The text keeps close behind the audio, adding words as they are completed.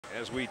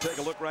As we take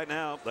a look right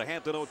now, the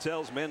Hampton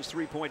Hotels Men's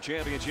Three-Point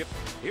Championship.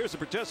 Here's the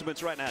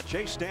participants right now.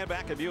 Chase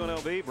Stanback of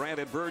UNLV,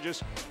 Brandon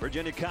Burgess,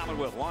 Virginia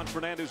Commonwealth, Juan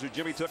Fernandez, who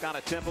Jimmy took out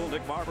of Temple,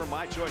 Nick Barber,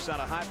 my choice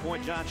out of High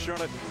Point, John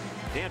Sherman.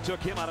 Dan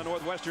took him out of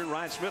Northwestern,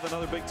 Ryan Smith,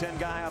 another Big Ten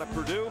guy out of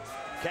Purdue,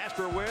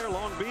 Casper Ware,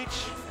 Long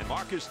Beach, and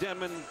Marcus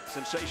Denman,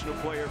 sensational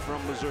player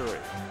from Missouri.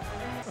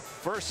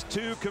 First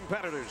two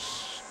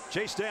competitors.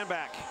 Chase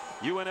Stanback,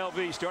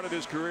 UNLV, started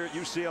his career at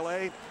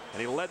UCLA,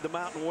 and he led the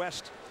Mountain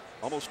West.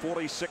 Almost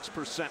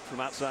 46%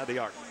 from outside the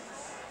arc.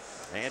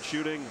 And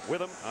shooting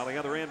with him on the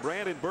other end,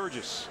 Brandon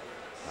Burgess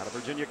out of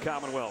Virginia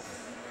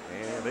Commonwealth.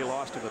 And they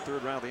lost in the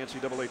third round of the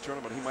NCAA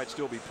tournament. He might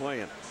still be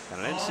playing.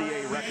 And an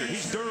NCAA record.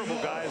 He's durable,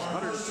 guys.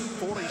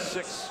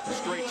 146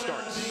 straight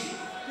starts.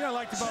 Yeah, I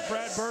liked about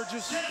Brad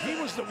Burgess.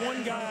 He was the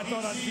one guy I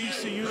thought on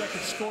VCU that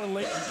could score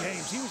late in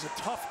games. He was a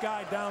tough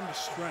guy down the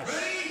stretch.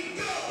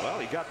 Well,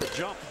 he got the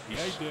jump. Yeah,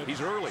 he did.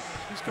 He's early.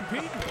 He's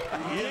competing.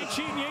 He ain't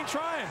cheating. He ain't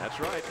trying. That's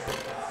right.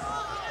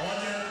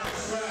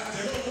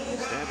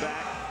 Stand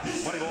back.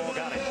 Money ball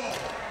got him.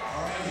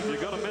 If you're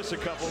going to miss a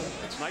couple,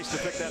 it's nice to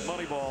pick that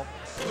money ball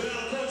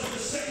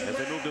as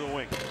they move to the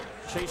wing.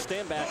 Chase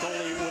Stanback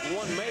only with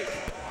one make.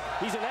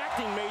 He's an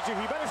acting major.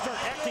 He better start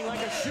acting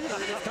like a shooter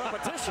in this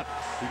competition.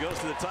 He goes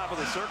to the top of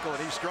the circle,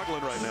 and he's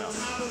struggling right now.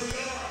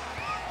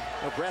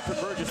 Well, Bradford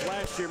Burgess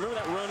last year, remember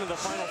that run in the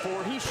Final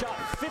Four? He shot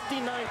 59%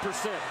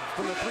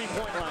 from the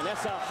three-point line.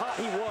 That's how hot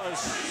he was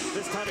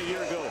this time a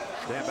year ago.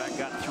 Stanback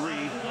got 3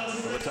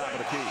 from the top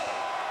of the key.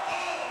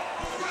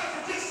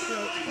 You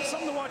know,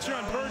 something to watch here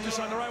on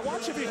Burgess on the right.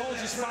 Watch if he holds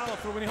his follow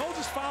through. When he holds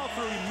his follow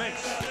through, he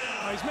makes.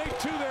 He's made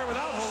 2 there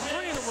without hold,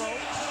 3 in a row.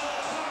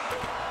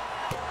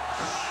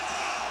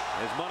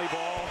 His money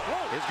ball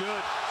is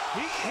good.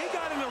 He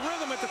got in the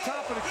rhythm at the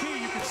top of the key.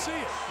 You can see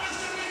it.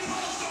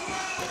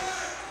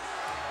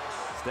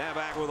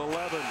 Stanback with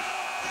 11.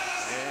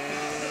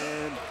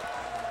 And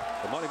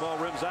the money ball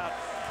rims out.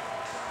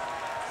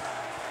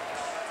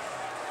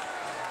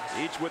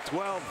 Each with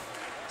 12.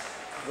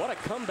 What a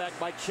comeback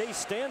by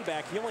Chase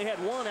Stanback. He only had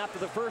 1 after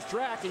the first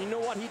rack, and you know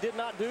what he did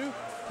not do?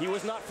 He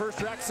was not first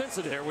rack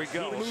sensitive. There we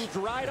go. He moved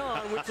right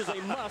on, which is a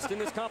must in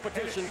this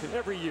competition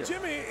every year.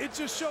 Jimmy, it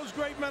just shows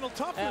great mental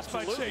toughness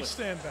by Chase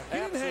Stanback. He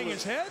didn't hang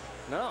his head.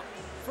 No.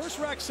 First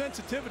rack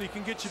sensitivity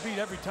can get you beat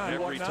every time.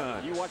 Every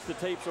time. You watch the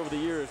tapes over the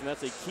years, and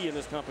that's a key in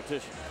this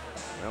competition.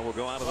 Now we'll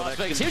go on to the Las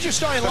next. Vegas. Here's your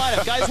starting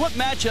lineup, guys. What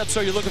matchups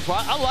are you looking for?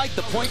 I like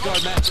the point guard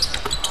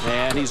matchup.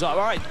 And he's all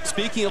right.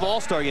 Speaking of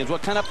All-Star games,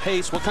 what kind of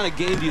pace, what kind of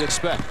game do you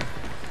expect?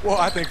 Well,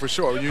 I think for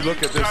sure, when you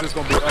look at this, it's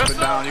going to be up and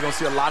down. You're going to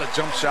see a lot of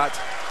jump shots.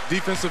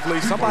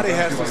 Defensively, somebody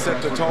has to set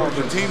the tone.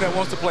 The team that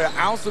wants to play an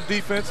ounce of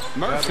defense.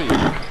 Murphy.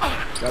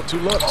 Got 2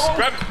 looks.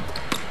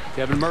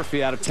 Kevin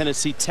Murphy out of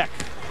Tennessee Tech.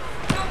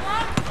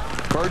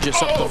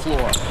 Burgess up the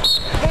floor.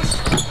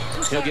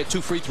 He'll get 2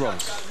 free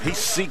throws. He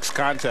seeks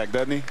contact,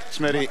 doesn't he,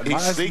 Smitty? He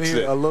seeks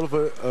it. A little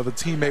bit of a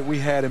teammate we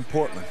had in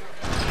Portland.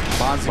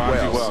 Bonzi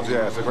Wells.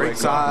 Yeah, it's a great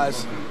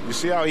size. You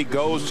see how he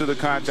goes to the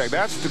contact.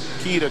 That's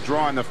the key to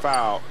drawing the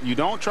foul. You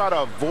don't try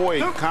to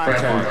avoid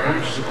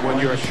contact when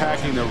you're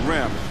attacking the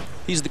rim.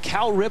 He's the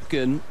Cal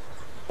Ripken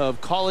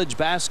of college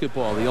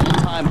basketball, the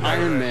all-time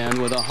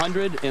Ironman with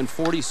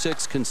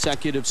 146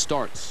 consecutive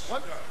starts.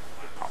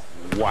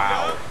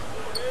 Wow.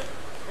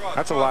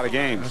 That's a lot of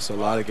games. That's a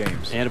lot of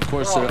games. And, of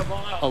course,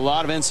 a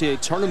lot of NCAA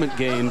tournament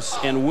games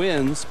and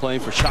wins playing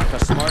for Shaka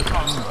Smart.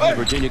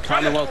 Virginia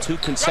Commonwealth, 2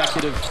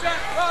 consecutive,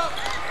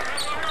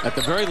 at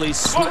the very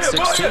least, Sweet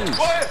 16s.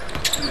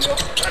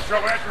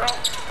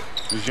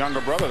 His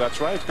younger brother,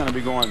 that's right, is going to be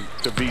going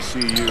to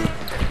VCU.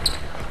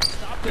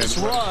 This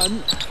run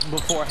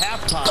before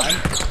halftime.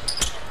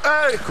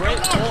 Great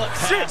bullet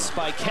pass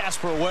by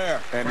Casper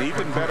Ware. And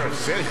even better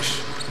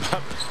finish.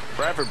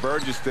 Bradford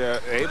Burgess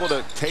there, able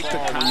to take the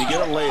time. You get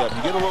a layup,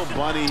 you get a little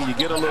bunny, you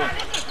get a little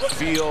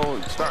feel,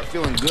 you start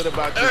feeling good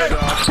about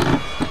yourself.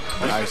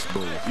 Nice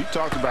move. You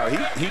talked about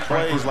he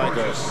plays like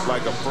a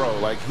pro.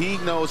 Like he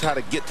knows how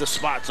to get the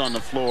spots on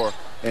the floor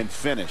and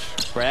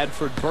finish.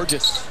 Bradford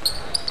Burgess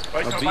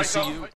of VCU.